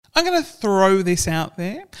I'm going to throw this out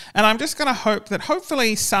there, and I'm just going to hope that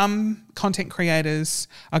hopefully some content creators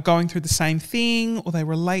are going through the same thing, or they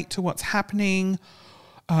relate to what's happening,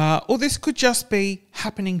 or this could just be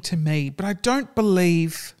happening to me. But I don't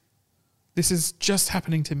believe this is just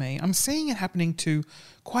happening to me. I'm seeing it happening to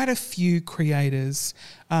quite a few creators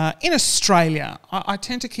in Australia. I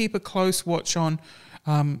tend to keep a close watch on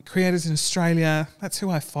creators in Australia. That's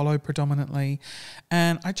who I follow predominantly.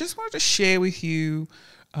 And I just wanted to share with you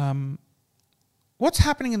what's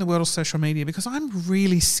happening in the world of social media, because I'm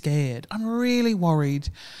really scared. I'm really worried.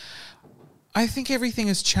 I think everything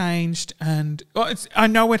has changed, and I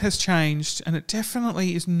know it has changed, and it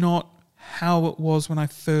definitely is not how it was when I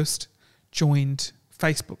first joined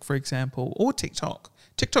Facebook, for example, or TikTok.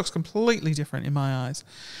 TikTok's completely different in my eyes.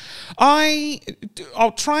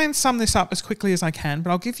 I'll try and sum this up as quickly as I can,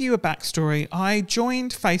 but I'll give you a backstory. I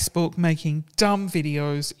joined Facebook making dumb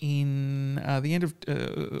videos in the end of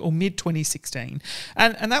or mid 2016,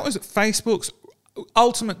 and that was Facebook's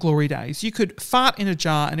ultimate glory days. You could fart in a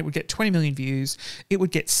jar and it would get 20 million views. It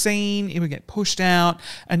would get seen, it would get pushed out,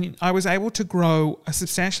 and I was able to grow a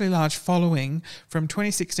substantially large following from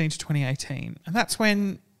 2016 to 2018. And that's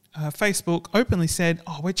when Facebook openly said,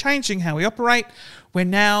 we're changing how we operate. We're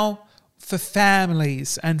now for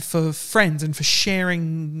families and for friends and for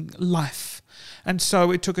sharing life. And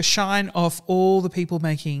so it took a shine off all the people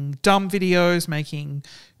making dumb videos, making,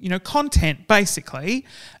 content basically,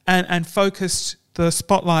 and focused the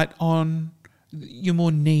spotlight on your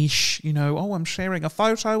more niche, I'm sharing a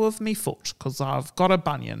photo of me foot because I've got a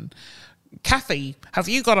bunion. Kathy, have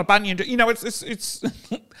you got a bunion? It's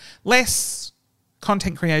less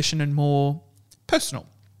content creation and more personal.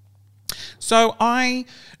 So I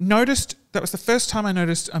noticed, that was the first time I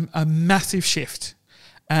noticed a massive shift.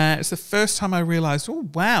 It's the first time I realised,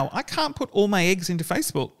 wow, I can't put all my eggs into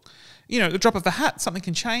Facebook. The drop of a hat, something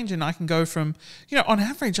can change, and I can go from, on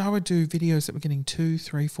average, I would do videos that were getting 2,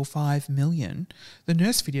 3, 4, 5 million. The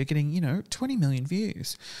nurse video getting, 20 million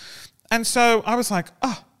views. And so I was like,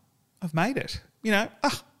 I've made it.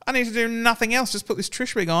 I need to do nothing else. Just put this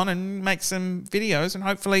Trish wig on and make some videos, and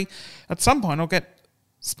hopefully at some point I'll get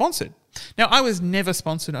sponsored. Now, I was never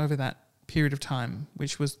sponsored over that period of time,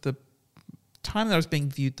 which was the time that I was being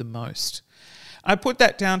viewed the most. I put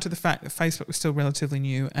that down to the fact that Facebook was still relatively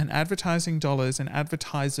new, and advertising dollars and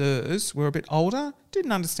advertisers were a bit older,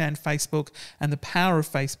 didn't understand Facebook and the power of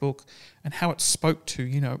Facebook and how it spoke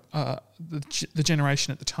to, the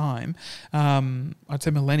generation at the time. I'd say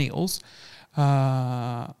millennials.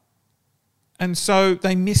 And so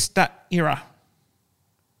they missed that era.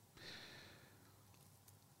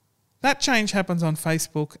 That change happens on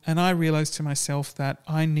Facebook, and I realised to myself that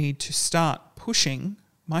I need to start pushing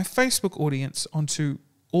my Facebook audience onto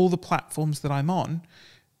all the platforms that I'm on,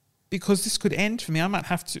 because this could end for me.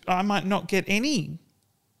 I might not get any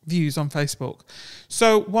views on Facebook.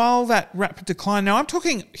 So while that rapid decline, now I'm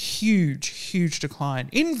talking huge decline.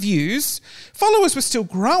 In views, followers were still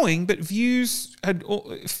growing, but views had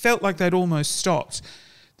felt like they'd almost stopped.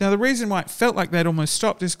 Now, the reason why it felt like they'd almost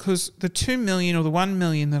stopped is because the 2 million or the 1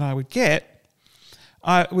 million that I would get,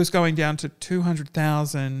 I was going down to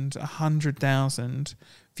 200,000, 100,000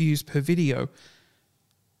 views per video.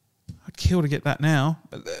 I'd kill to get that now.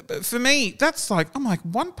 But for me, that's I'm like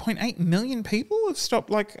 1.8 million people have stopped.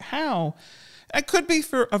 Like, how? It could be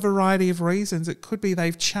for a variety of reasons. It could be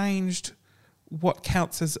they've changed what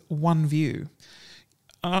counts as one view.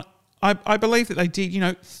 I believe that they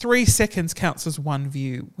did, 3 seconds counts as one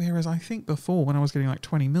view, whereas I think before, when I was getting like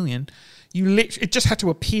 20 million, it just had to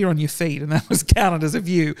appear on your feed and that was counted as a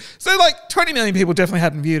view. So 20 million people definitely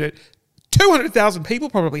hadn't viewed it. 200,000 people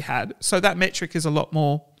probably had, so that metric is a lot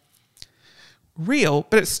more real,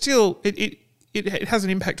 but it's still, it has an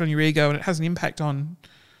impact on your ego, and it has an impact on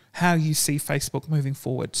how you see Facebook moving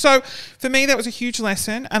forward. So for me, that was a huge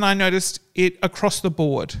lesson, and I noticed it across the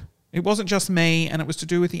board. It wasn't just me, and it was to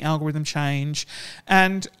do with the algorithm change.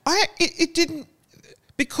 And it didn't,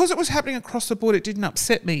 because it was happening across the board, it didn't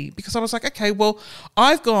upset me, because I was like, okay, well,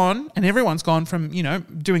 I've gone, and everyone's gone from,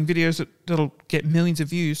 doing videos that'll get millions of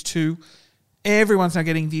views to everyone's now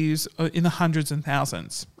getting views in the hundreds and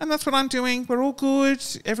thousands. And that's what I'm doing. We're all good.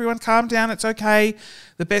 Everyone calm down. It's okay.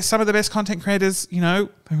 Some of the best content creators, they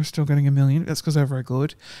were still getting 1 million. That's because they're very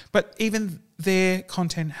good. But even their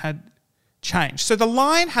content had changed. So the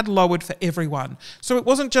line had lowered for everyone. So it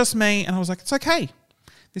wasn't just me, and I was like, it's okay.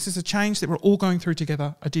 This is a change that we're all going through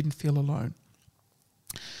together. I didn't feel alone.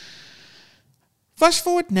 Flash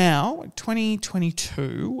forward now,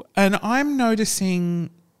 2022, and I'm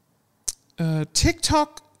noticing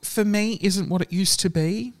TikTok for me isn't what it used to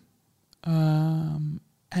be. And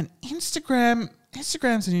Instagram,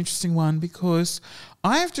 Instagram's an interesting one because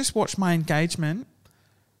I have just watched my engagement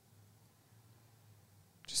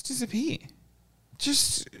just disappear.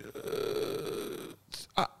 Just,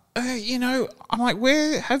 I'm like,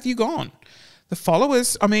 where have you gone? The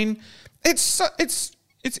followers, I mean, it's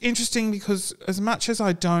interesting because as much as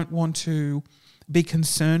I don't want to be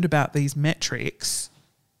concerned about these metrics,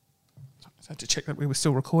 I had to check that we were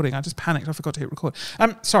still recording. I just panicked. I forgot to hit record.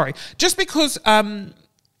 Sorry. Just because I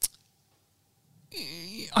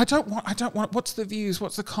don't want. What's the views?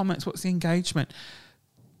 What's the comments? What's the engagement?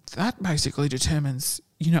 That basically determines,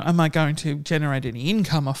 am I going to generate any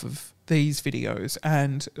income off of these videos?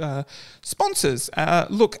 And sponsors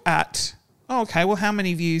look at, how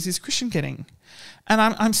many views is Christian getting? And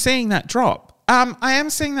I'm seeing that drop. I am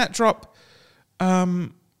seeing that drop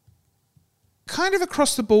kind of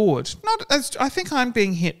across the board. Not as I think I'm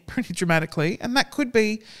being hit pretty dramatically, and that could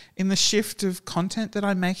be in the shift of content that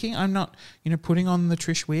I'm making. I'm not, putting on the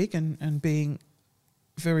Trish wig and being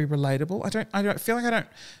very relatable. I don't feel like I don't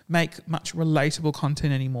make much relatable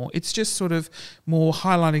content anymore. It's just sort of more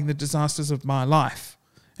highlighting the disasters of my life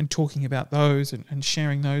and talking about those and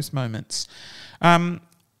sharing those moments.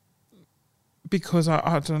 Because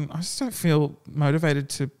I just don't feel motivated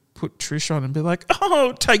to put Trish on and be like,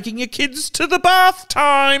 taking your kids to the bath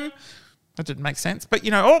time. That didn't make sense. But,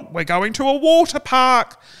 we're going to a water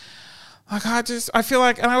park. Like, I feel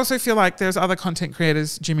like, and I also feel like there's other content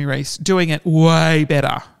creators, Jimmy Reese, doing it way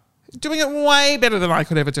better. Doing it way better than I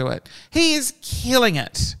could ever do it. He is killing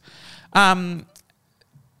it. That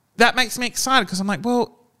makes me excited because I'm like,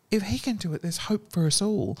 well, if he can do it, there's hope for us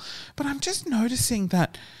all. But I'm just noticing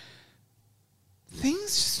that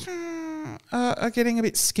things are getting a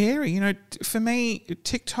bit scary. For me,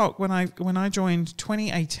 TikTok, when I joined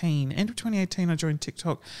 2018, end of 2018, I joined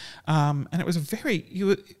TikTok, and it was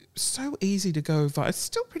so easy to go viral. It's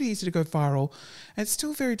still pretty easy to go viral. It's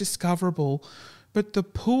still very discoverable, but the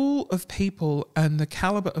pool of people and the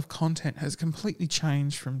caliber of content has completely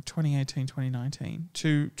changed from 2018, 2019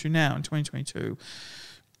 to now in 2022.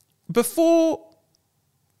 Before,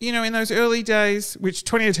 in those early days, which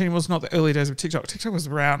 2018 was not the early days of TikTok. TikTok was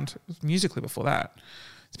around Musical.ly before that.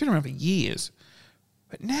 It's been around for years.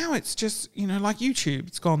 But now it's just, like YouTube,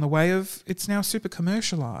 it's gone the way of, it's now super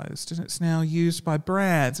commercialized and it's now used by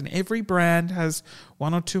brands, and every brand has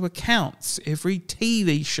one or two accounts. Every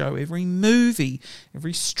TV show, every movie,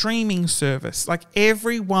 every streaming service, like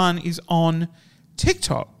everyone is on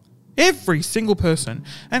TikTok. Every single person.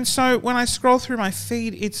 And so when I scroll through my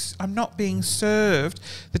feed, I'm not being served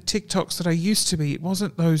the TikToks that I used to be. It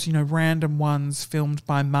wasn't those, random ones filmed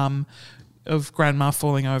by mum of grandma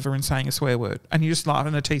falling over and saying a swear word and you just laugh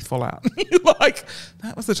and her teeth fall out. Like,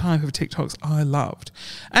 that was the type of TikToks I loved.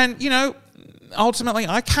 And, ultimately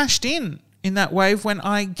I cashed in that wave when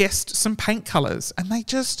I guessed some paint colours, and they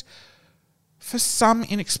just, for some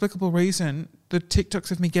inexplicable reason, the TikToks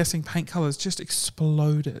of me guessing paint colours just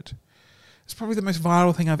exploded. It's probably the most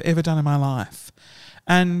viral thing I've ever done in my life.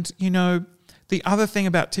 And, the other thing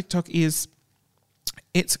about TikTok is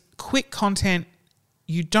it's quick content.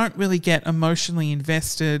 You don't really get emotionally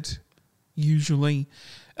invested, usually.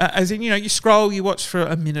 As in, you scroll, you watch for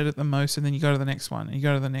a minute at the most, and then you go to the next one, and you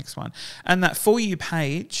go to the next one. And that For You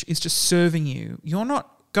page is just serving you. You're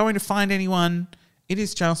not going to find anyone. It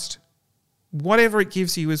is just whatever it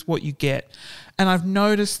gives you is what you get. And I've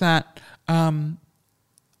noticed that I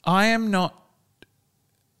am not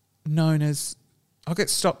known as, I'll get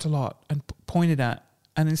stopped a lot and pointed at.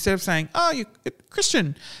 And instead of saying, you're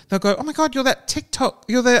Christian, they'll go, oh my God, you're the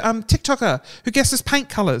TikToker who guesses paint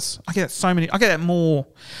colours. I get that more.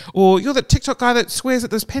 Or you're the TikTok guy that swears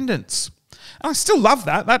at those pendants. And I still love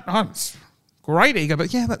that. That's great ego.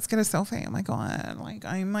 But yeah, let's get a selfie. Oh my God. Like,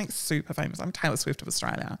 I'm like super famous. I'm Taylor Swift of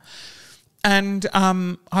Australia. And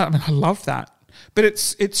I love that. But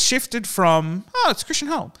it's shifted from, it's Christian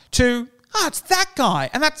Hull, to, it's that guy.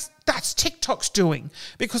 And that's TikTok's doing,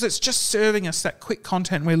 because it's just serving us that quick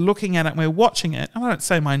content. We're looking at it and we're watching it. And I don't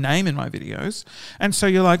say my name in my videos. And so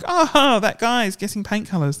you're like, that guy is guessing paint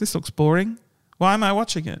colours. This looks boring. Why am I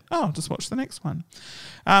watching it? I'll just watch the next one.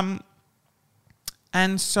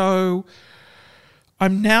 And so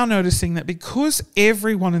I'm now noticing that because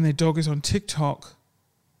everyone and their dog is on TikTok,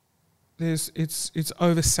 it's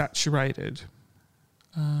oversaturated.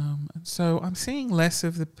 And so I'm seeing less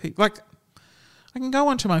of the people. Like, I can go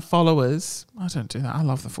onto my followers. I don't do that. I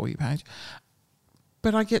love the For You page.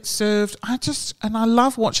 But I get served. And I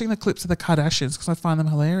love watching the clips of the Kardashians because I find them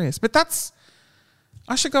hilarious. But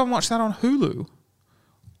I should go and watch that on Hulu.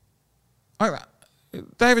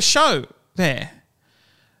 They have a show there.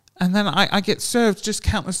 And then I get served just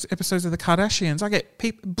countless episodes of the Kardashians. I get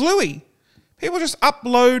Bluey. People just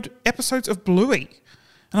upload episodes of Bluey.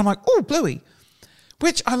 And I'm like, oh, Bluey.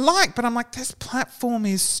 Which I like, but I'm like, this platform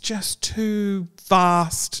is just too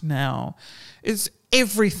vast now. It's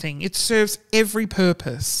everything. It serves every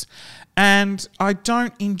purpose. And I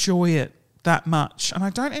don't enjoy it that much. And I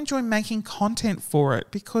don't enjoy making content for it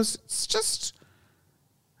because it's just,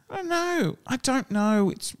 I don't know.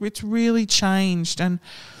 It's really changed. And,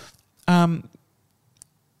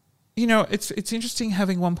 it's interesting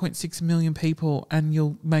having 1.6 million people and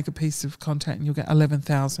you'll make a piece of content and you'll get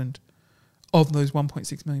 11,000 of those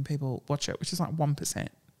 1.6 million people watch it, which is like 1%.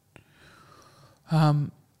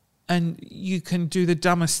 And you can do the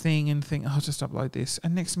dumbest thing and think, I'll just upload this.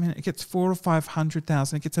 And next minute it gets 400,000 or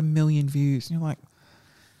 500,000. It gets 1 million views. And you're like,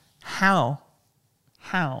 how?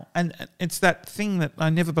 And it's that thing that I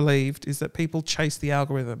never believed is that people chase the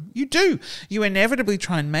algorithm. You do. You inevitably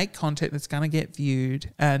try and make content that's going to get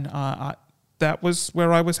viewed. And that was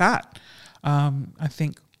where I was at. I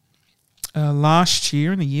think last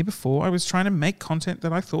year and the year before, I was trying to make content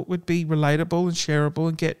that I thought would be relatable and shareable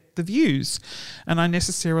and get the views. And I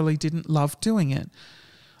necessarily didn't love doing it.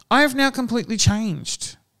 I have now completely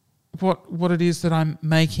changed what it is that I'm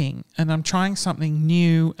making. And I'm trying something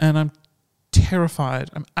new and I'm terrified.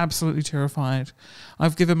 I'm absolutely terrified.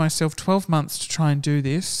 I've given myself 12 months to try and do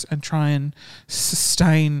this and try and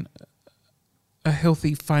sustain a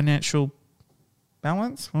healthy financial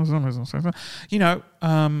balance.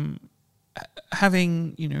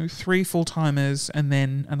 Having 3 full-timers and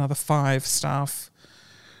then another 5 staff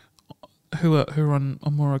who are on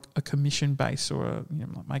more a commission base, or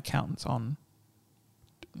like my accountant's on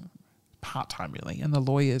part-time really, and the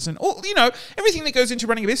lawyers and all, everything that goes into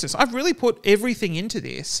running a business. I've really put everything into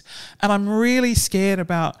this and I'm really scared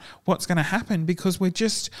about what's going to happen because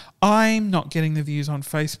I'm not getting the views on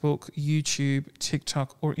Facebook, YouTube,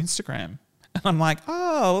 TikTok or Instagram. And I'm like,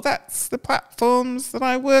 oh, that's the platforms that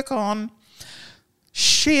I work on.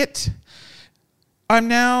 Shit.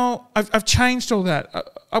 I've changed all that.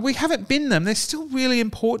 We haven't binned them. They're still really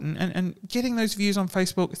important. And getting those views on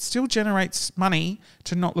Facebook, it still generates money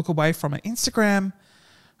to not look away from it. Instagram,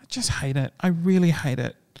 I just hate it. I really hate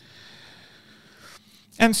it.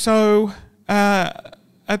 And so at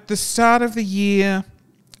the start of the year,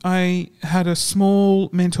 I had a small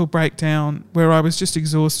mental breakdown where I was just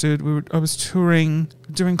exhausted. I was touring,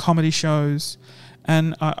 doing comedy shows,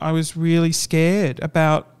 and I was really scared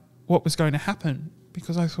about what was going to happen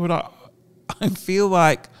because I thought I feel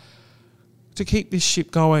like to keep this ship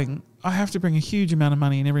going, I have to bring a huge amount of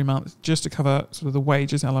money in every month just to cover sort of the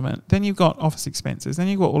wages element. Then you've got office expenses. Then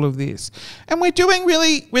you've got all of this. And we're doing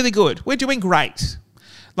really, really good. We're doing great.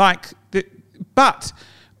 But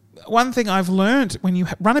one thing I've learned when you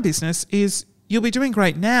run a business is you'll be doing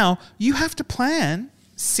great now. You have to plan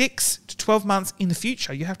 6 to 12 months in the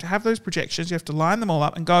future. You have to have those projections. You have to line them all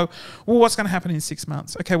up and go, well, what's going to happen in 6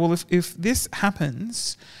 months? Okay, well, if this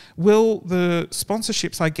happens, will the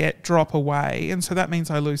sponsorships I get drop away? And so that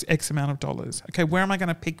means I lose X amount of dollars. Okay, where am I going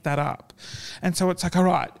to pick that up? And so it's like, all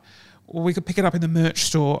right, well, we could pick it up in the merch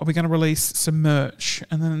store. Are we going to release some merch?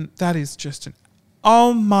 And then that is just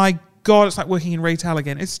oh my God, it's like working in retail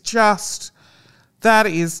again. That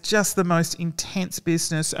is just the most intense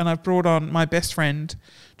business. And I've brought on my best friend,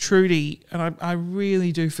 Trudy, and I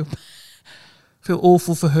really do feel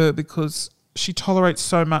awful for her because she tolerates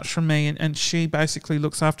so much from me and she basically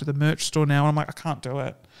looks after the merch store now. And I'm like, I can't do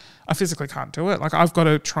it. I physically can't do it. Like, I've got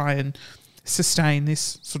to try and sustain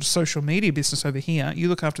this sort of social media business over here. You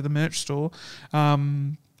look after the merch store.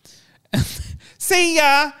 See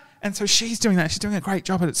ya! And so she's doing that. She's doing a great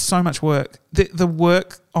job, but it's so much work. The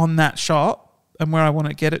work on that shop and where I want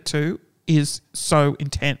to get it to is so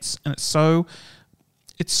intense and it's so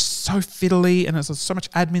fiddly and there's so much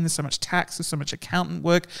admin, there's so much tax, there's so much accountant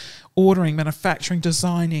work, ordering, manufacturing,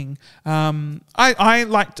 designing.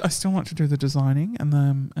 I still want to do the designing and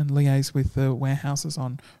liaise with the warehouses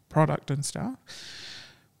on product and stuff.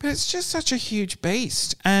 But it's just such a huge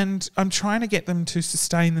beast, and I'm trying to get them to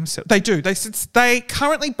sustain themselves. They do. They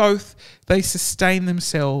currently both sustain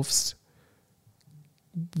themselves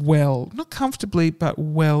well, not comfortably, but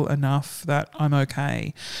well enough that I'm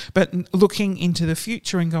okay. But looking into the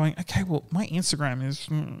future and going, okay, well, my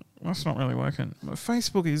Instagram that's not really working. My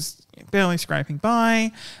Facebook is barely scraping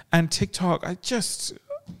by, and TikTok, I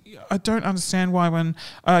don't understand why when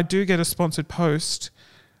I do get a sponsored post,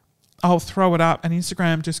 I'll throw it up and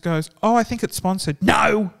Instagram just goes, oh, I think it's sponsored.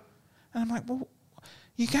 No! And I'm like, well,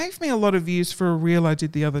 you gave me a lot of views for a reel I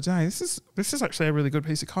did the other day. This is actually a really good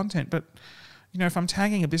piece of content. But, if I'm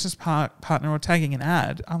tagging a business partner or tagging an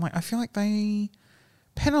ad, I'm like, I feel like they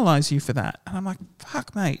penalise you for that. And I'm like,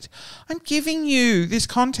 fuck, mate. I'm giving you this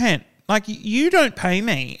content. Like, you don't pay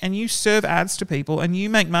me and you serve ads to people and you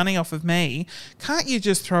make money off of me. Can't you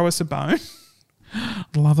just throw us a bone?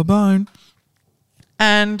 Love a bone.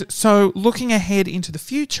 And so looking ahead into the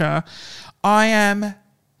future, I am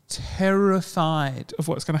terrified of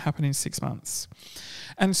what's going to happen in 6 months.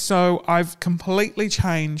 And so I've completely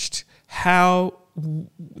changed how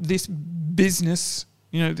this business,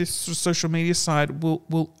 this sort of social media side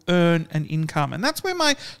will earn an income. And that's where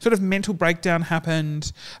my sort of mental breakdown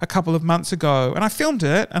happened a couple of months ago. And I filmed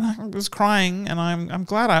it and I was crying, and I'm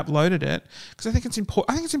glad I uploaded it, because I think it's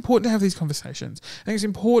important. I think it's important to have these conversations. I think it's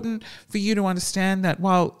important for you to understand that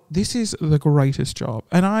while this is the greatest job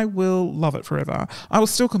and I will love it forever, I will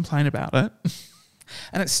still complain about it.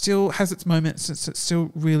 And it still has its moments. It's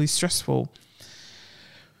still really stressful.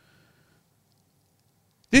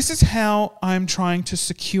 This is how I'm trying to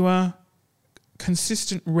secure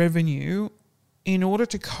consistent revenue in order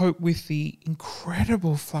to cope with the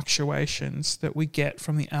incredible fluctuations that we get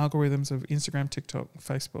from the algorithms of Instagram, TikTok,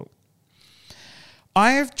 Facebook.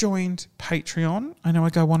 I have joined Patreon. I know I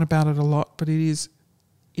go on about it a lot, but it is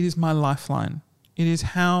my lifeline. It is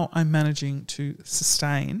how I'm managing to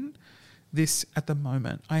sustain this at the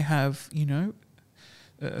moment. I have,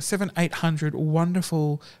 700-800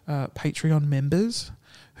 wonderful Patreon members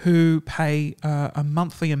who pay a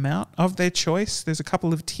monthly amount of their choice. There's a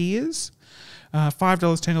couple of tiers, $5, $10,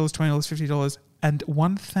 $20, $50, and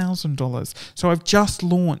 $1,000. So I've just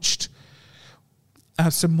launched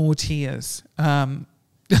some more tiers. I've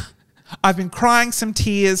been crying some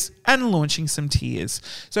tears and launching some tiers.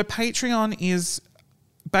 So Patreon is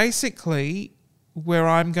basically where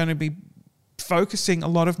I'm going to be focusing a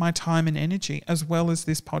lot of my time and energy, as well as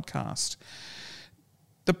this podcast.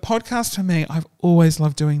 The podcast, for me, I've always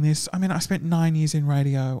loved doing this. I mean, I spent 9 years in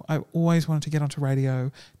radio. I always wanted to get onto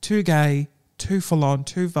radio. Too gay, too full-on,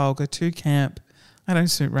 too vulgar, too camp. I don't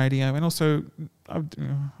suit radio. And also, I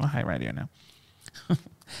hate radio now.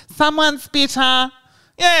 Someone's bitter.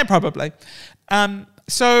 Yeah, probably.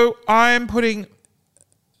 So I'm putting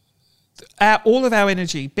all of our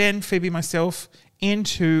energy, Ben, Phoebe, myself,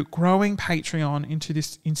 into growing Patreon, into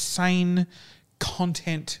this insane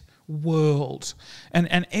content world.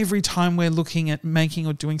 And every time we're looking at making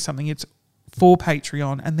or doing something, it's for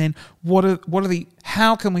Patreon. And then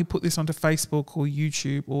how can we put this onto Facebook or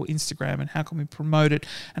YouTube or Instagram, and how can we promote it,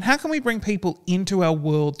 and how can we bring people into our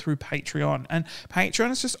world through Patreon? And Patreon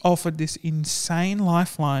has just offered this insane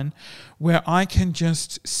lifeline where I can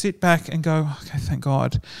just sit back and go, okay, thank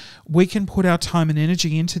God, we can put our time and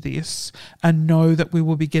energy into this and know that we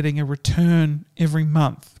will be getting a return every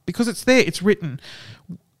month, because it's there, it's written.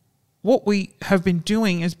 What we have been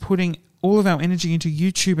doing is putting all of our energy into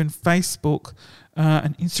YouTube and Facebook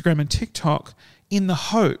and Instagram and TikTok in the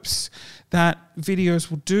hopes that videos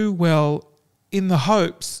will do well, in the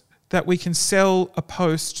hopes that we can sell a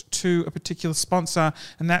post to a particular sponsor,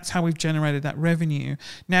 and that's how we've generated that revenue.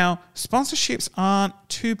 Now, sponsorships aren't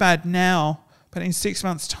too bad now, but in 6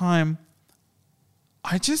 months' time,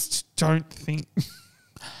 I just don't think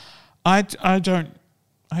I don't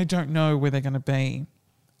know where they're going to be.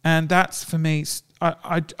 And that's, for me,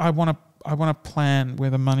 I want to plan where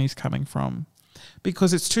the money's coming from,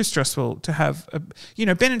 because it's too stressful to have,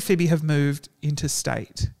 Ben and Phoebe have moved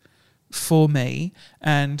interstate for me,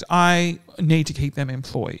 and I need to keep them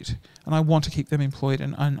employed, and I want to keep them employed,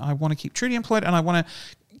 and I want to keep Trudy employed, and I want to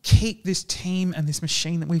keep this team and this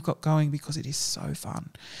machine that we've got going, because it is so fun.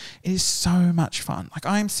 It is so much fun. Like,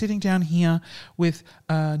 I am sitting down here with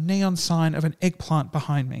a neon sign of an eggplant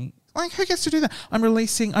behind me. Like, who gets to do that?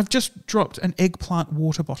 I've just dropped an eggplant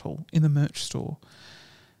water bottle in the merch store.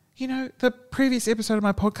 The previous episode of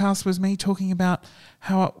my podcast was me talking about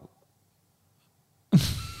how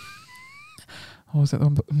what was that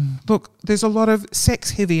one? Look, there's a lot of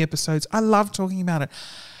sex-heavy episodes. I love talking about it.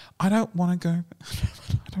 I don't want to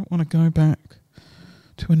go back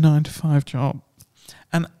to a 9-to-5 job.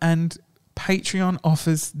 And Patreon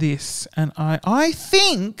offers this, and I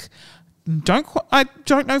think, I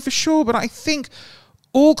don't know for sure, but I think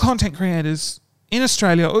all content creators in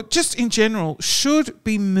Australia, or just in general, should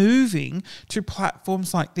be moving to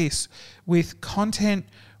platforms like this with content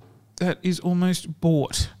that is almost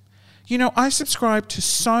bought. I subscribe to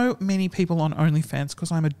so many people on OnlyFans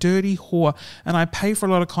because I'm a dirty whore and I pay for a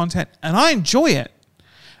lot of content and I enjoy it.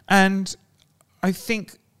 And I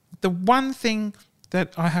think the one thing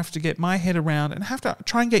that I have to get my head around, and have to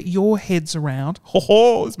try and get your heads around,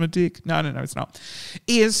 it's my dick. No, it's not,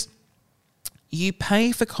 is you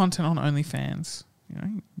pay for content on OnlyFans.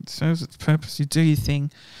 It serves its purpose. You do your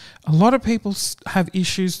thing. A lot of people have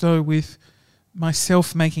issues, though, with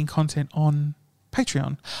myself making content on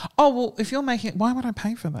Patreon. Oh, well, if you're making it, why would I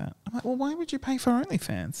pay for that? I'm like, well, why would you pay for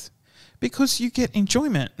OnlyFans? Because you get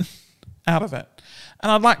enjoyment out of it.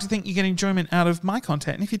 And I'd like to think you get enjoyment out of my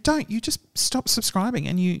content. And if you don't, you just stop subscribing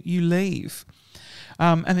and you leave.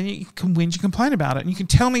 And then you can whinge and complain about it. And you can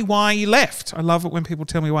tell me why you left. I love it when people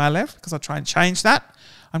tell me why I left because I try and change that.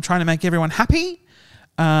 I'm trying to make everyone happy.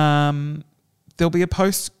 There'll be a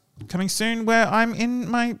post coming soon where I'm in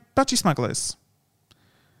my Budgie Smugglers.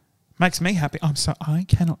 Makes me happy. I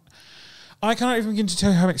cannot even begin to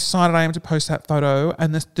tell you how excited I am to post that photo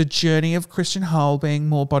and the journey of Christian Hull being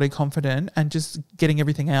more body confident and just getting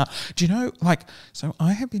everything out. Do you know, so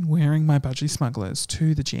I have been wearing my Budgie Smugglers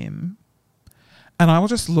to the gym and I will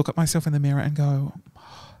just look at myself in the mirror and go,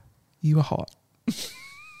 oh, you are hot.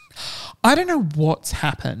 I don't know what's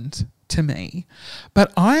happened to me,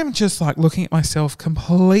 but I am just looking at myself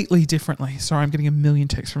completely differently. Sorry, I'm getting a million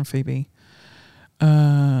texts from Phoebe.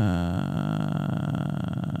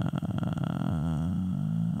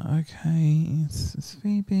 Okay, it's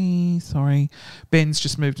Phoebe. Sorry. Ben's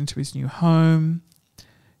just moved into his new home.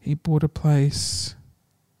 He bought a place.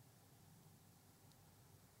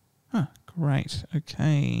 Huh, great.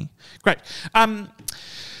 Okay. Great.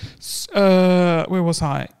 Where was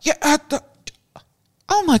I? Yeah,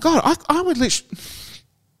 oh my God, I would literally...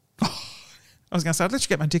 I was going to say, I'd literally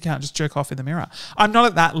get my dick out and just jerk off in the mirror. I'm not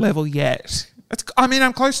at that level yet.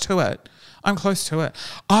 I'm close to it.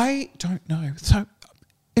 I don't know. So,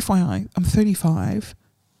 FYI, I'm 35,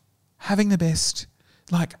 having the best,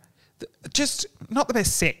 just not the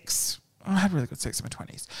best sex. I had really good sex in my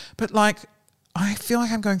 20s. But, I feel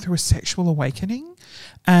like I'm going through a sexual awakening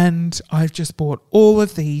and I've just bought all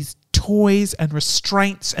of these toys and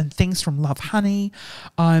restraints and things from Love Honey.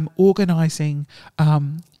 I'm organising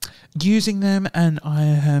using them and I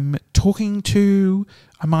am talking to...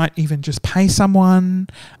 I might even just pay someone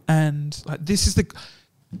and this is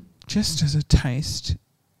just as a taste,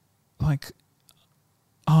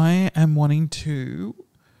 I am wanting to,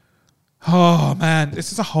 oh man,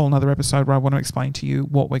 this is a whole nother episode where I want to explain to you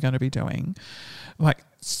what we're going to be doing.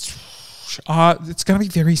 It's going to be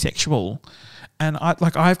very sexual and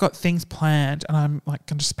I've got things planned and I'm I'll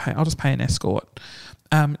just pay an escort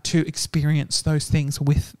to experience those things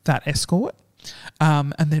with that escort.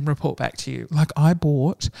 And then report back to you. I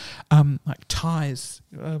bought ties,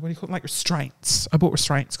 what do you call it? Restraints. I bought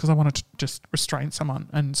restraints because I wanted to just restrain someone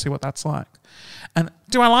and see what that's like. And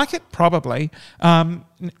do I like it? Probably.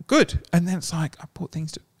 Good. And then it's I bought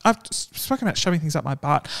things I've spoken about shoving things up my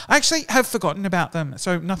butt. I actually have forgotten about them.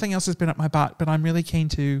 So nothing else has been up my butt, but I'm really keen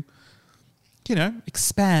to,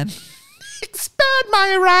 expand. Expand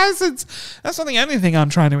my horizons. That's not the only thing I'm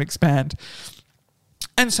trying to expand.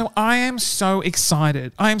 And so I am so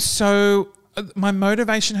excited. My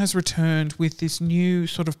motivation has returned with this new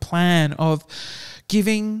sort of plan of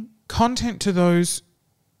giving content to those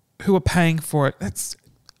who are paying for it.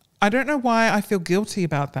 I don't know why I feel guilty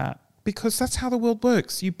about that because that's how the world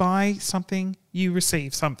works. You buy something, you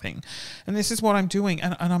receive something. And this is what I'm doing.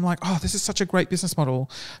 And I'm this is such a great business model.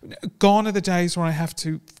 Gone are the days where I have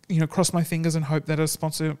to, cross my fingers and hope that a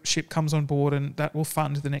sponsorship comes on board and that will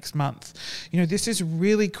fund the next month. This is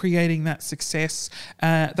really creating that success,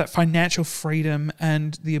 that financial freedom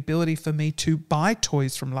and the ability for me to buy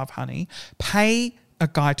toys from Love Honey, pay a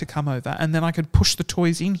guy to come over and then I could push the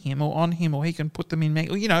toys in him or on him or he can put them in me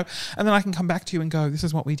or, and then I can come back to you and go, this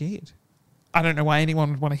is what we did. I don't know why anyone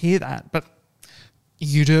would want to hear that, but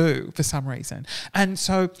you do for some reason. And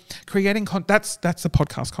so creating that's the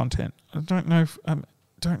podcast content. I don't know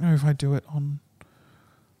if I do it on...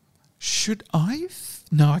 Should I?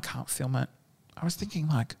 No, I can't film it. I was thinking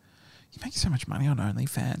you make so much money on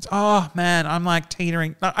OnlyFans. Oh man, I'm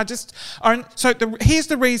teetering. Here's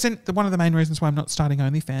the reason. One of the main reasons why I'm not starting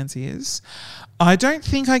OnlyFans is I don't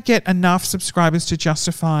think I get enough subscribers to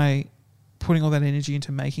justify putting all that energy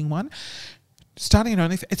into making one. Starting an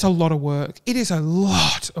OnlyFans, it's a lot of work. It is a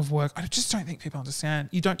lot of work. I just don't think people understand.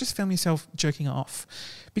 You don't just film yourself jerking off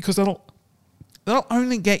because that'll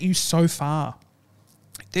only get you so far.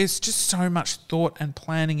 There's just so much thought and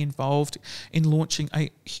planning involved in launching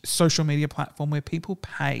a social media platform where people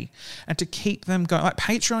pay and to keep them going.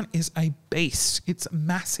 Patreon is a beast. It's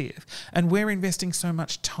massive and we're investing so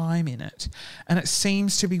much time in it and it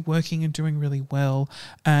seems to be working and doing really well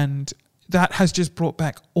and that has just brought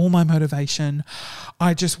back all my motivation.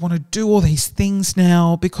 I just want to do all these things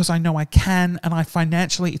now because I know I can and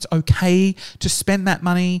it's okay to spend that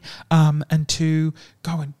money and to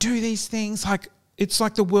go and do these things. It's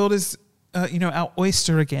like the world is, our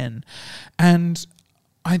oyster again. And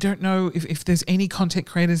I don't know if there's any content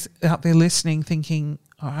creators out there listening thinking,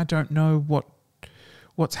 I don't know what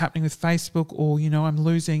what's happening with Facebook, or, I'm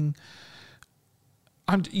losing,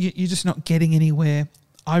 you're just not getting anywhere,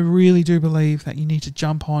 I really do believe that you need to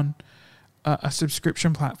jump on a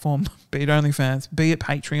subscription platform, be it OnlyFans, be it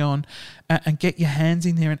Patreon, and get your hands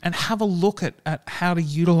in there and have a look at how to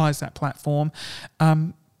utilize that platform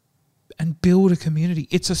and build a community.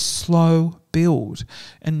 It's a slow build,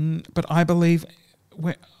 but I believe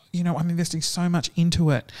I'm investing so much into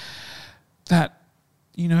it that,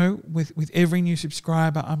 with every new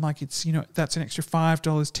subscriber, I'm like, it's, that's an extra $5,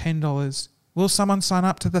 $10. Will someone sign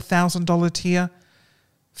up to the $1,000 tier?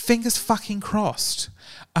 Fingers fucking crossed.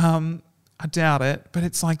 I doubt it, but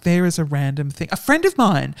it's like there is a random thing. A friend of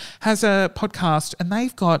mine has a podcast and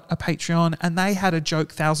they've got a Patreon and they had a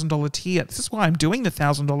joke $1,000 tier. This is why I'm doing the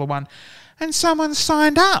 $1,000 one. And someone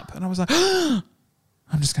signed up and I was like, I'm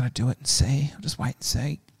just going to do it and see. I'll just wait and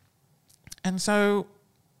see. And so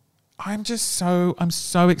I'm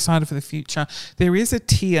so excited for the future. There is a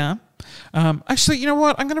tier. Actually, you know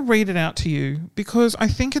what? I'm going to read it out to you because I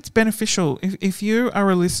think it's beneficial. If you are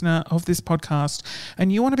a listener of this podcast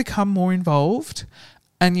and you want to become more involved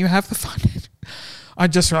and you have the fun, I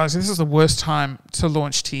just realized this is the worst time to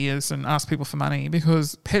launch tiers and ask people for money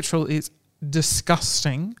because petrol is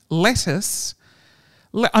disgusting. Lettuce,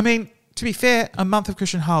 to be fair, a month of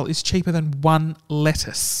Christian Hull is cheaper than one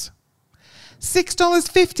lettuce.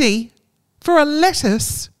 $6.50 for a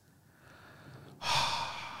lettuce.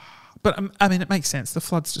 But it makes sense. The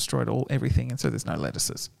floods destroyed everything, and so there's no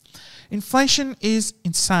lettuces. Inflation is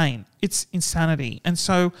insane. It's insanity. And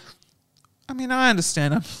so, I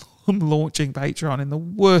understand I'm launching Patreon in the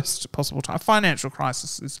worst possible time. Financial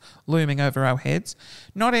crisis is looming over our heads.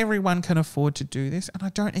 Not everyone can afford to do this, and I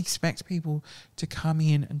don't expect people to come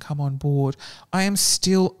in and come on board. I am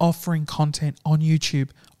still offering content on YouTube,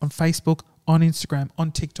 on Facebook, on Instagram,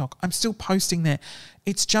 on TikTok. I'm still posting there.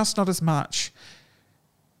 It's just not as much.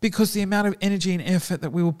 Because the amount of energy and effort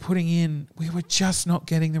that we were putting in, we were just not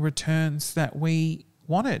getting the returns that we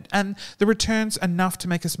wanted. And the returns enough to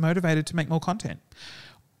make us motivated to make more content.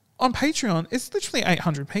 On Patreon, it's literally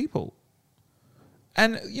 800 people.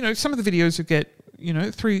 And, some of the videos will get,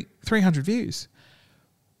 300 views.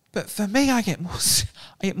 But for me, I get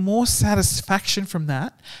more satisfaction from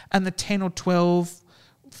that and the 10 or 12,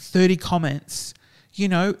 30 comments,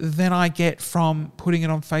 than I get from putting it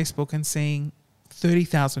on Facebook and seeing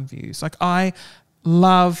 30,000 views. Like, I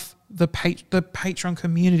love the Patreon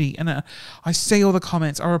community, and I see all the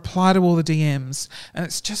comments, I reply to all the DMs, and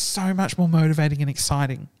it's just so much more motivating and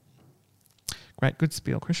exciting. Great, good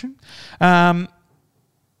spiel, Christian. What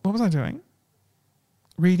was I doing?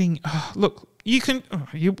 Reading. Look, you've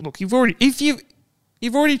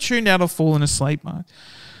already tuned out or fallen asleep, Mark.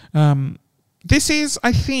 This is,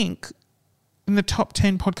 I think, in the top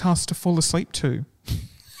 10 podcasts to fall asleep to.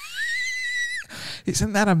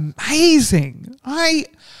 Isn't that amazing? I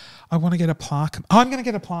want to get a plaque. I'm going to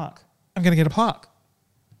get a plaque.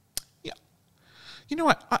 Yeah. You know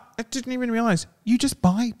what? I didn't even realize you just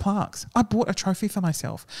buy plaques. I bought a trophy for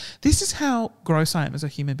myself. This is how gross I am as a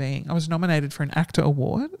human being. I was nominated for an ACTA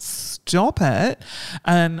award. Stop it.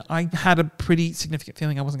 And I had a pretty significant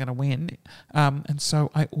feeling I wasn't going to win. And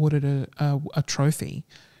so I ordered a trophy.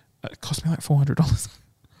 It cost me like $400.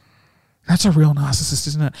 That's a real narcissist,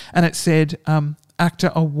 isn't it? And it said,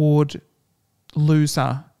 ACTA Award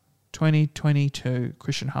Loser 2022,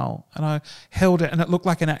 Christian Hull. And I held it and it looked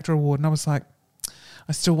like an ACTA Award. And I was like,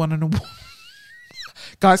 I still won an award.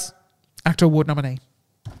 Guys, ACTA Award nominee.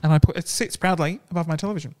 And it sits proudly above my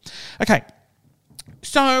television. Okay.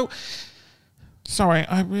 So, sorry,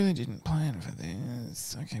 I really didn't plan for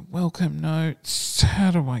this. Okay, welcome notes.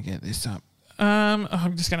 How do I get this up?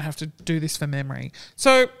 I'm just going to have to do this for memory.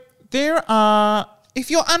 So, if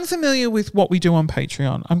you're unfamiliar with what we do on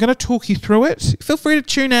Patreon, I'm going to talk you through it. Feel free to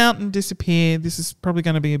tune out and disappear. This is probably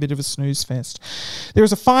going to be a bit of a snooze fest. There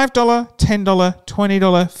is a $5, $10, $20,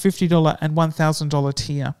 $50 and $1,000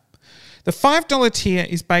 tier. The $5 tier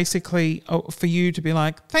is basically for you to be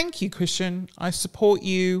like, thank you, Christian. I support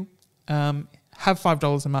you. Have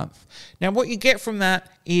 $5 a month. Now, what you get from that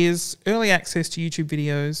is early access to YouTube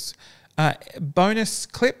videos, bonus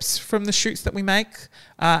clips from the shoots that we make,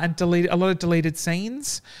 and a lot of deleted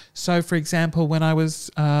scenes. So, for example, when I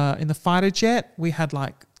was in the fighter jet, we had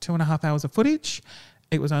like 2.5 hours of footage.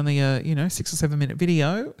 It was only a 6 or 7 minute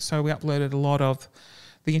video, so we uploaded a lot of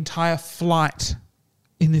the entire flight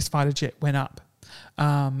in this fighter jet went up,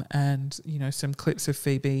 and some clips of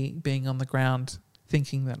Phoebe being on the ground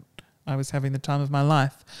thinking that I was having the time of my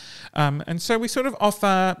life, and so we sort of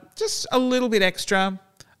offer just a little bit extra.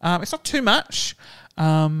 It's not too much,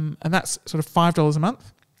 and that's sort of $5 a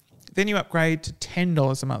month. Then you upgrade to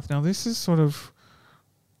 $10 a month. Now, this is sort of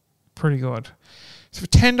Pretty good. So for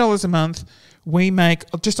 $10 a month, we make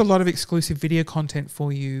just a lot of exclusive video content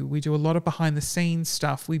for you. We do a lot of behind the scenes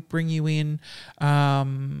stuff. We bring you into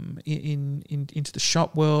the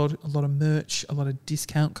shop world, a lot of merch, a lot of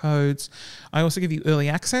discount codes. I also give you early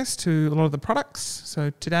access to a lot of the products.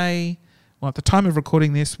 So today, well, at the time of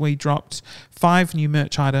recording this, we dropped 5 new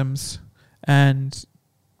merch items, and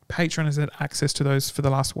Patreon has had access to those for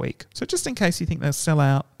the last week. So just in case you think they'll sell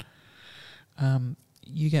out,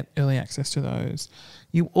 you get early access to those.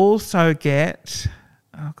 You also get,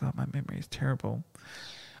 oh God, my memory is terrible.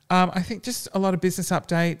 I think just a lot of business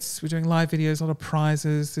updates. We're doing live videos, a lot of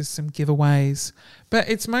prizes. There's some giveaways. But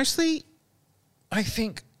it's mostly, I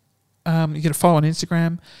think, you get a follow on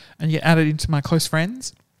Instagram and you get added into my close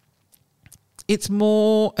friends. It's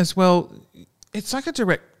more as well, it's like a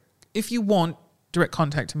direct, if you want direct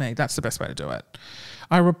contact to me, that's the best way to do it.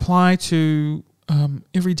 I reply to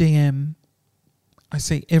every DM. I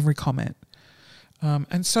see every comment.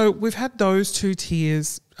 And so we've had those 2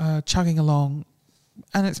 tiers chugging along,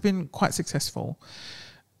 and it's been quite successful.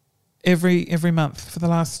 Every month for the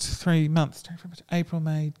last 3 months, April,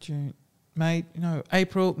 May, June.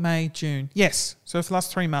 April, May, June. Yes, so for the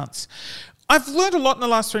last 3 months. I've learned a lot in the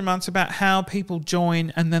last 3 months about how people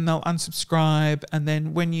join and then they'll unsubscribe, and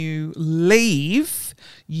then when you leave,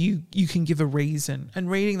 you can give a reason. And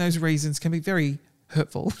reading those reasons can be very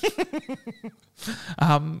hurtful.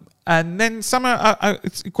 And then some are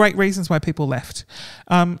it's great reasons why people left.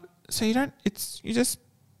 So you just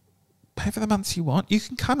pay for the months you want. You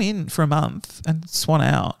can come in for a month and swan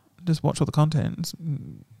out, just watch all the content.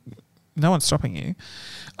 No one's stopping you.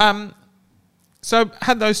 So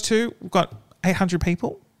had those 2. We've got 800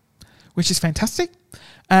 people, which is fantastic.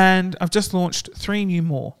 And I've just launched 3 new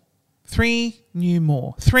more. 3 new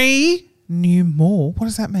more. 3 new more? What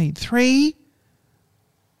does that mean? 3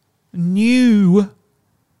 new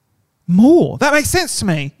more. That makes sense to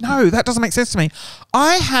me. No, that doesn't make sense to me.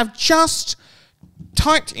 I have just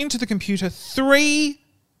typed into the computer 3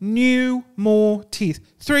 new more tiers.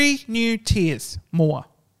 3 new tiers more.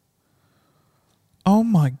 Oh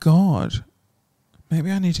my God. Maybe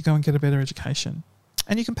I need to go and get a better education.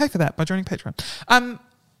 And you can pay for that by joining Patreon.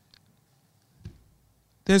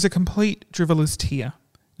 There's a complete Dribblers tier.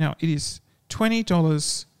 Now, it is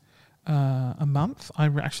 $20 a month. I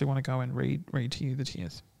actually want to go and read to you the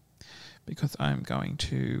tiers, because I'm going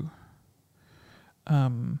to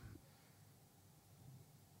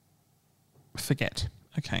forget.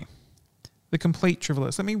 Okay. The complete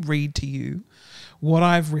Dribblers. Let me read to you what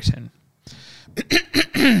I've written.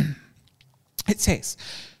 It says,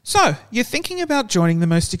 so you're thinking about joining the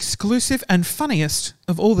most exclusive and funniest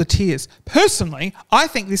of all the tiers. Personally, I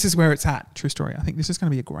think this is where it's at. True story. I think this is going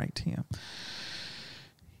to be a great tier.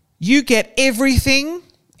 You get everything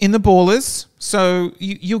in the Ballers. So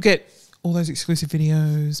you'll get all those exclusive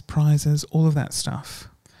videos, prizes, all of that stuff.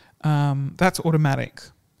 That's automatic.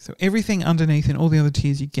 So everything underneath in all the other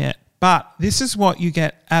tiers you get. But this is what you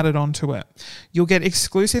get added onto it. You'll get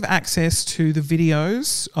exclusive access to the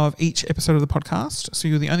videos of each episode of the podcast. So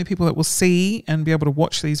you're the only people that will see and be able to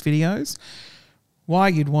watch these videos. Why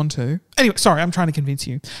you'd want to. Anyway, sorry, I'm trying to convince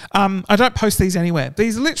you. I don't post these anywhere.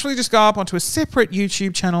 These literally just go up onto a separate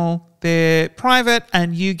YouTube channel. They're private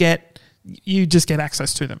and you just get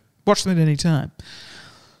access to them. Watch them at any time.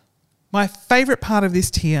 My favourite part of this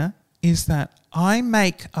tier is that I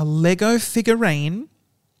make a Lego figurine,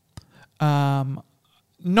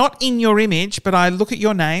 not in your image, but I look at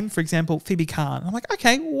your name, for example, Phoebe Khan. I'm like,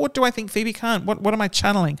 okay, what do I think Phoebe Khan? What am I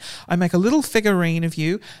channeling? I make a little figurine of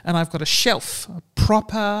you, and I've got a shelf, a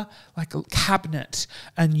proper like a cabinet,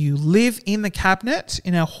 and you live in the cabinet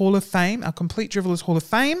in our Hall of Fame, our Complete Dribblers Hall of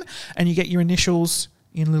Fame, and you get your initials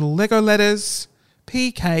in little Lego letters,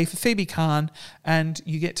 PK for Phoebe Khan, and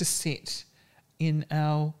you get to sit in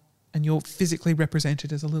and you're physically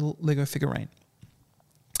represented as a little Lego figurine.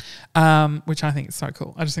 Which I think is so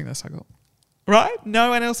cool. I just think that's so cool. Right?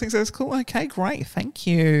 No one else thinks that's cool? Okay, great. Thank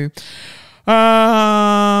you.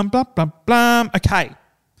 Blah, blah, blah. Okay.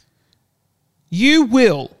 You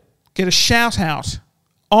will get a shout out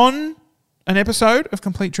on an episode of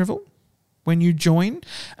Complete Drivel when you join.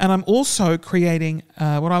 And I'm also creating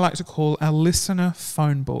what I like to call a listener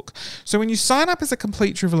phone book. So when you sign up as a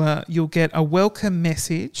Complete Driveler, you'll get a welcome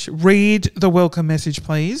message. Read the welcome message,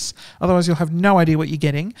 please. Otherwise, you'll have no idea what you're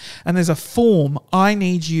getting. And there's a form I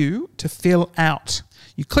need you to fill out.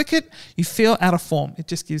 You click it, you fill out a form. It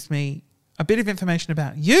just gives me a bit of information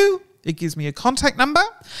about you It gives me a contact number.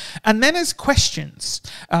 And then as questions,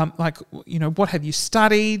 like, what have you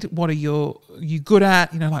studied? What are you good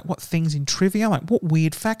at? Like what things in trivia? Like what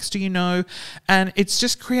weird facts do you know? And it's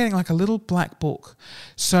just creating like a little black book.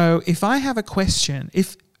 So if I have a question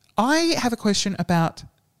about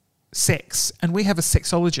sex and we have a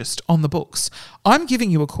sexologist on the books, I'm giving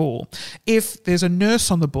you a call. If there's a nurse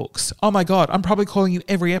on the books, oh my God, I'm probably calling you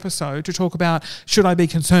every episode to talk about, should I be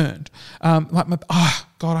concerned? I hope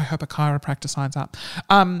a chiropractor signs up.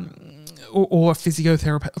 Or a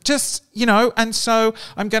physiotherapist, and so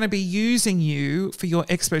I'm going to be using you for your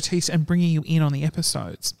expertise and bringing you in on the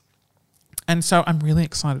episodes. And so I'm really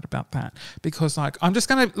excited about that because I'm just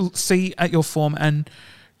going to see at your form and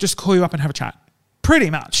just call you up and have a chat.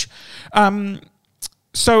 Pretty much.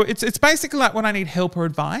 So it's basically like when I need help or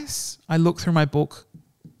advice, I look through my book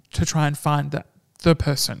to try and find the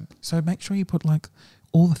person. So make sure you put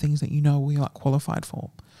all the things that we're qualified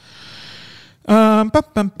for.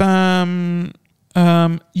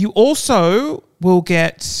 You also will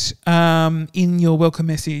get in your welcome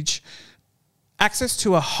message access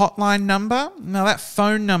to a hotline number. Now that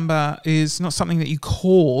phone number is not something that you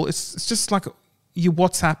call. It's just like you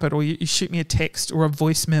WhatsApp it or you shoot me a text or a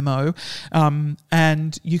voice memo,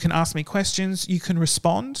 and you can ask me questions. You can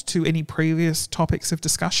respond to any previous topics of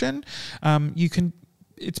discussion.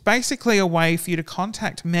 It's basically a way for you to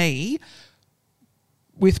contact me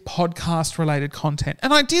with podcast related content.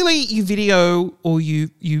 And ideally you video or you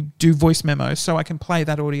do voice memos so I can play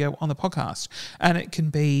that audio on the podcast. And it can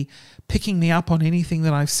be picking me up on anything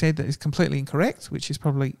that I've said that is completely incorrect, which is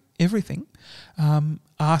probably everything.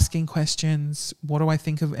 Asking questions, what do I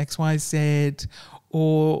think of XYZ?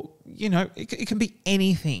 Or, it can be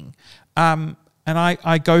anything. And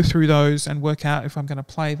I go through those and work out if I'm going to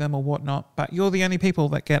play them or whatnot. But you're the only people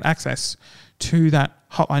that get access to that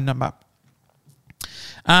hotline number.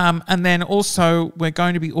 And then also we're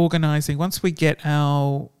going to be organising, once we get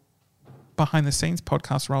our behind the scenes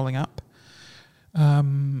podcast rolling up,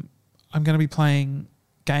 I'm going to be playing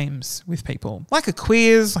games with people, like a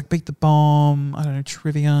quiz, like Beat the Bomb, I don't know,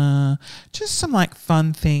 trivia, just some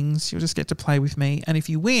fun things. You'll just get to play with me. And if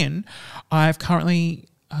you win, I've currently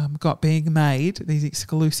got being made these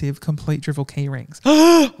exclusive complete drivel key rings.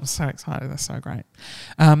 I'm so excited. That's so great.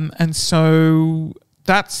 And so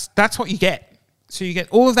that's what you get. So you get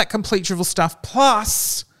all of that complete drivel stuff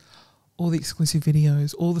plus all the exclusive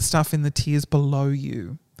videos, all the stuff in the tiers below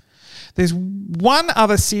you. There's one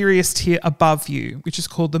other serious tier above you, which is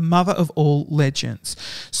called the Mother of All Legends.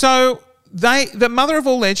 So the Mother of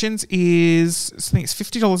All Legends is, I think it's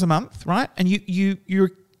 $50 a month, right? And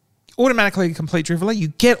you're automatically a complete driveler. You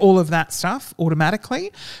get all of that stuff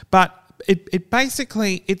automatically, but it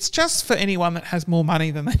basically, it's just for anyone that has more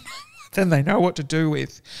money than they know what to do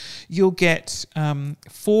with. You'll get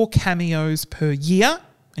 4 cameos per year.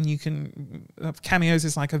 And you can, cameos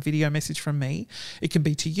is like a video message from me. It can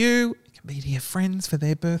be to you, it can be to your friends for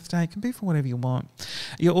their birthday, it can be for whatever you want.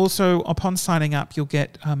 You'll also, upon signing up, you'll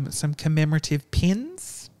get some commemorative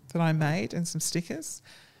pins that I made and some stickers.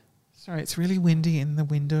 Sorry, it's really windy and the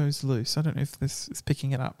window's loose. I don't know if this is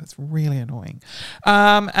picking it up. It's really annoying.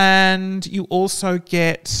 And you also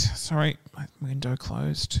get, sorry, my window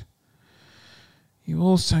closed. You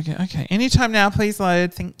also get, okay, anytime now, please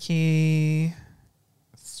load. Thank you.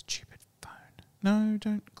 Stupid phone. No,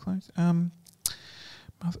 don't close. No,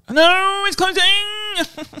 it's closing.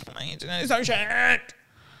 My internet is so shit.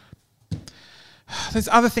 There's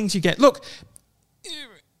other things you get. Look,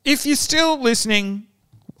 if you're still listening,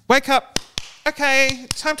 wake up. Okay,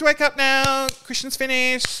 time to wake up now. Christian's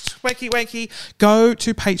finished. Wakey, wakey. Go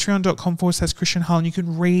to patreon.com/Christian Hull and you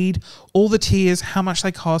can read all the tiers, how much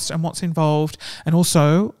they cost and what's involved, and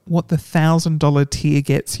also what the $1,000 tier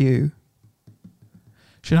gets you.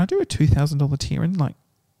 Should I do a $2,000 tier and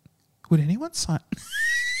would anyone sign?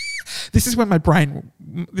 This is when my brain,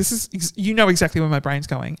 you know exactly where my brain's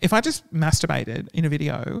going. If I just masturbated in a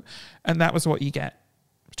video and that was what you get,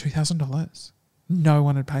 $2,000, no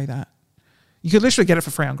one would pay that. You could literally get it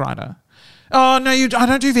for free on Grindr. Oh, no, I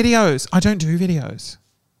don't do videos. I don't do videos.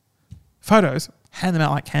 Photos, hand them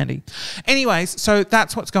out like candy. Anyways, so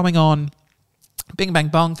that's what's going on. Bing, bang,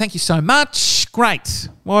 bong. Thank you so much. Great.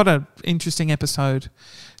 What an interesting episode.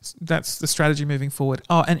 That's the strategy moving forward.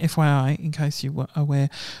 Oh, and FYI, in case you were aware,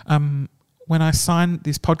 when I signed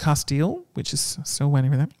this podcast deal, which is still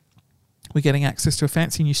waiting for that, we're getting access to a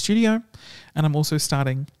fancy new studio, and I'm also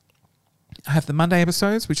starting. I have the Monday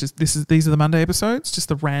episodes, these are the Monday episodes, just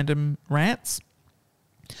the random rants.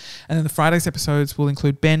 And then the Fridays episodes will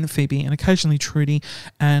include Ben, Phoebe, and occasionally Trudy.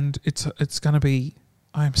 And it's going to be,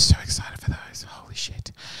 I'm so excited for those. Holy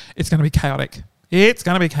shit. It's going to be chaotic. It's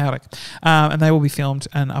going to be chaotic. And they will be filmed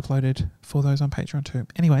and uploaded for those on Patreon too.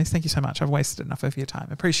 Anyways, thank you so much. I've wasted enough of your time.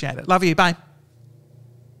 Appreciate it. Love you. Bye.